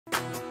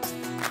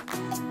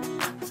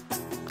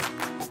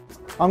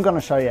I'm going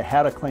to show you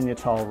how to clean your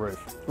tile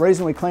roof. The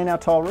reason we clean our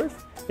tile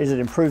roof is it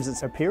improves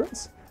its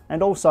appearance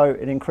and also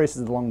it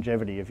increases the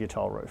longevity of your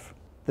tile roof.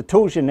 The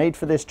tools you need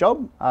for this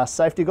job are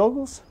safety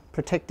goggles,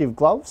 protective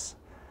gloves,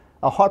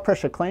 a high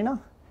pressure cleaner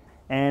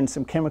and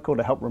some chemical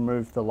to help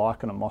remove the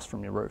lichen and moss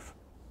from your roof.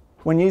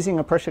 When using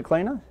a pressure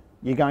cleaner,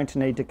 you're going to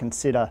need to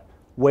consider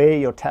where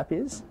your tap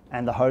is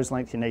and the hose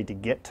length you need to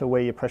get to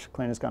where your pressure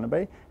cleaner is going to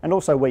be, and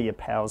also where your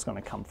power is going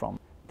to come from.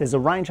 There's a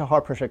range of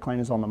high pressure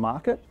cleaners on the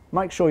market.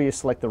 Make sure you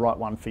select the right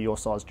one for your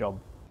size job.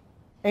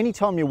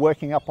 Anytime you're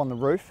working up on the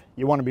roof,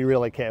 you want to be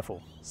really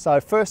careful. So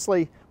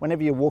firstly,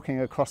 whenever you're walking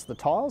across the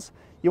tiles,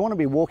 you want to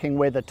be walking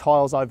where the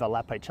tiles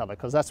overlap each other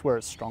because that's where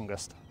it's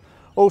strongest.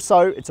 Also,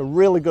 it's a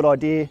really good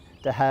idea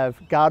to have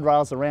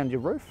guardrails around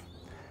your roof.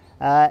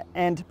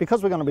 And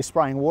because we're going to be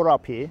spraying water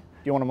up here,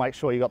 you want to make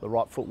sure you've got the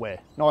right footwear.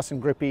 Nice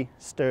and grippy,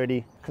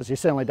 sturdy, because you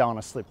certainly don't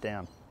want to slip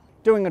down.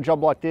 Doing a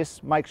job like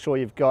this, make sure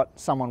you've got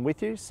someone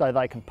with you so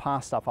they can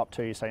pass stuff up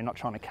to you so you're not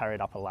trying to carry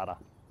it up a ladder.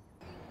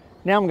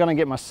 Now I'm going to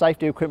get my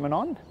safety equipment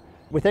on.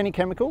 With any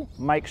chemical,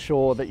 make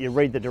sure that you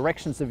read the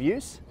directions of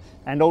use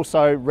and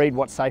also read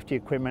what safety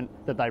equipment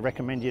that they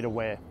recommend you to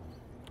wear.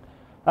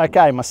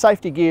 Okay, my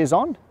safety gear's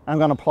on. I'm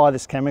going to apply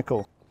this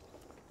chemical.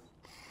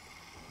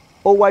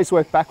 Always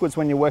work backwards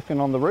when you're working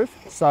on the roof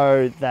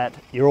so that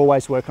you're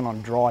always working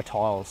on dry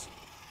tiles.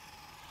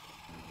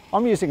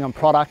 I'm using a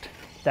product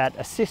that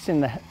assists in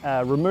the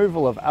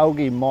removal of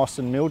algae, moss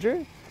and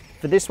mildew.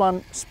 For this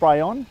one, spray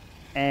on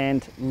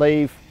and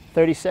leave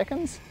 30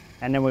 seconds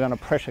and then we're going to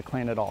pressure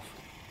clean it off.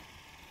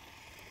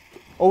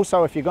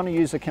 Also, if you're going to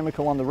use a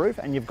chemical on the roof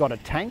and you've got a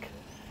tank,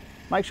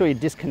 make sure you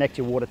disconnect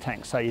your water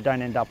tank so you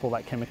don't end up all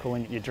that chemical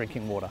in your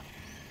drinking water.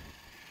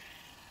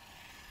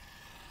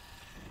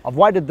 I've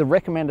waited the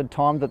recommended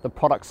time that the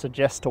product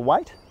suggests to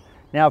wait.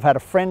 Now I've had a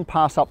friend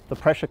pass up the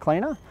pressure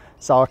cleaner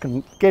so I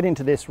can get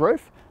into this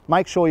roof.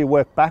 Make sure you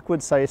work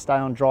backwards so you stay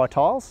on dry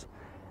tiles.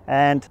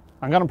 And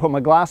I'm going to put my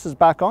glasses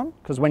back on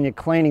because when you're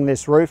cleaning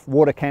this roof,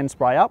 water can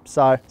spray up,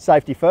 so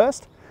safety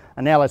first.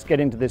 And now let's get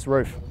into this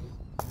roof.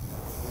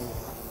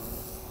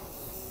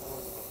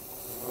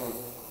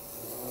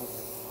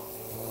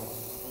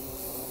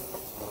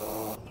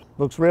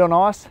 Looks real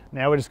nice.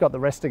 Now we've just got the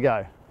rest to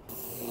go.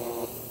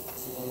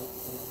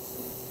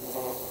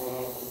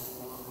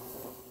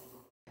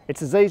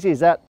 It's as easy as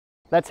that.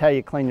 That's how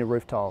you clean your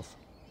roof tiles.